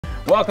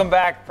Welcome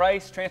back.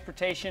 Price,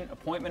 transportation,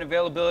 appointment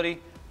availability.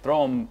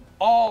 Throw them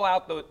all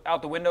out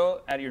the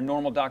window at your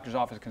normal doctor's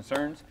office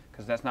concerns,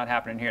 because that's not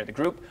happening here at the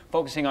group,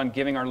 focusing on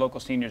giving our local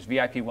seniors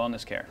VIP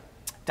wellness care.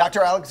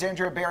 Dr.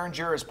 Alexandria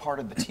Behringer is part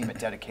of the team at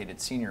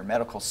Dedicated Senior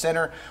Medical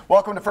Center.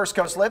 Welcome to First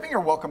Coast Living, or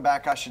welcome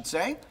back, I should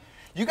say.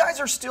 You guys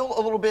are still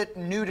a little bit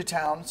new to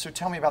town, so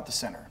tell me about the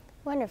center.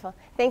 Wonderful.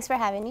 Thanks for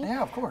having me.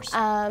 Yeah, of course.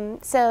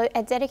 So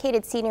at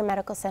Dedicated Senior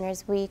Medical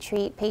Centers, we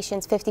treat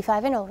patients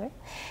 55 and over,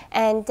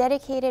 and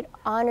dedicated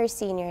honor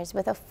seniors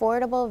with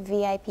affordable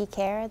VIP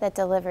care that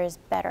delivers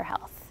better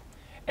health.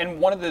 And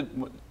one of the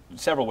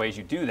several ways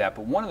you do that,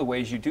 but one of the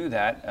ways you do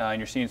that, and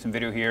you're seeing some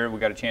video here, we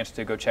got a chance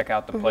to go check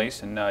out the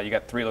place, and you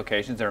got 3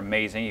 locations. They're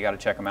amazing. You got to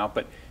check them out.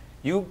 But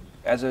you,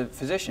 as a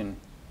physician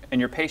and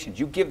your patients,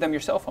 you give them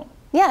your cell phone.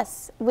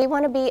 Yes, we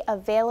want to be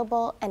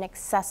available and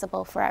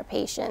accessible for our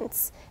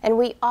patients, and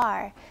we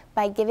are,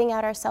 by giving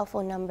out our cell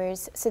phone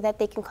numbers so that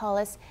they can call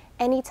us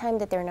anytime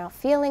that they're not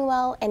feeling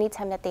well,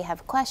 anytime that they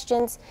have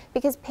questions,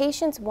 because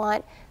patients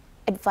want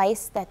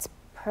advice that's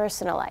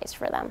personalized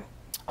for them.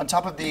 On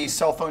top of the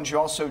cell phones, you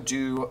also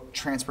do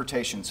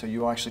transportation, so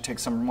you actually take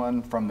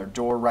someone from their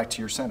door right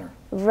to your center.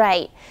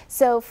 Right.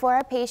 So for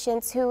our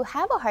patients who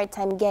have a hard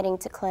time getting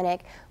to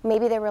clinic,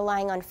 maybe they're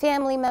relying on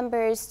family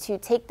members to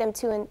take them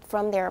to and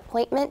from their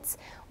appointments,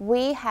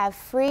 we have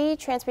free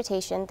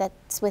transportation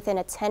that's within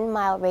a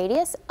 10-mile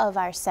radius of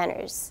our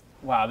centers.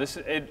 Wow,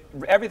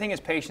 everything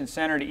is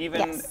patient-centered,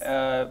 even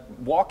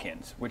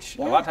walk-ins, which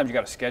a lot of times you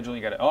got to schedule.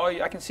 You got to, oh,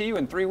 I can see you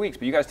in 3 weeks,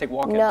 but you guys take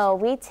walk-ins. No,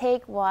 we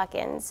take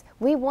walk-ins.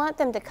 We want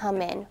them to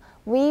come in.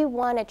 We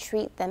want to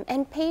treat them,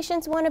 and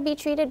patients want to be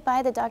treated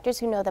by the doctors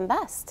who know them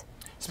best.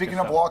 Speaking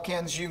of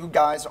walk-ins, you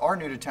guys are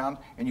new to town,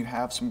 and you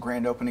have some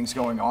grand openings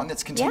going on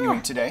that's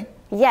continuing today.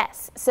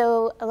 Yes.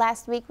 So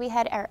last week we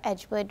had our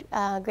Edgewood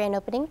grand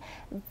opening.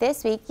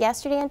 This week,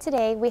 yesterday and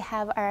today, we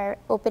have our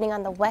opening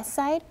on the west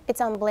side. It's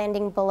on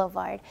Blanding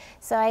Boulevard.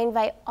 So I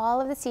invite all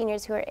of the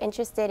seniors who are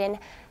interested in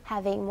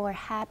having more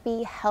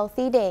happy,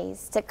 healthy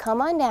days to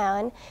come on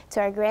down to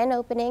our grand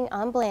opening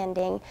on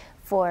Blanding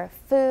for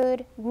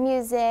food,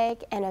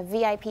 music, and a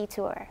VIP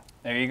tour.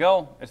 There you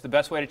go. It's the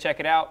best way to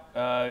check it out.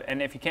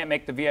 And if you can't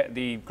make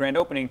the grand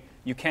opening,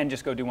 you can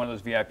just go do one of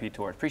those VIP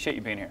tours. Appreciate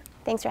you being here.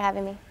 Thanks for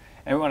having me.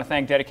 And we want to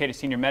thank Dedicated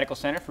Senior Medical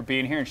Center for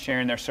being here and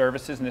sharing their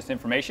services and this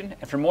information.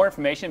 And for more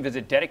information,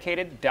 visit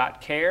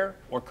dedicated.care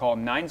or call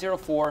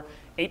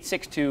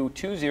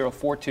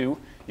 904-862-2042.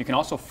 You can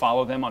also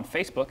follow them on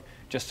Facebook.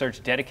 Just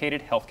search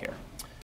Dedicated Healthcare.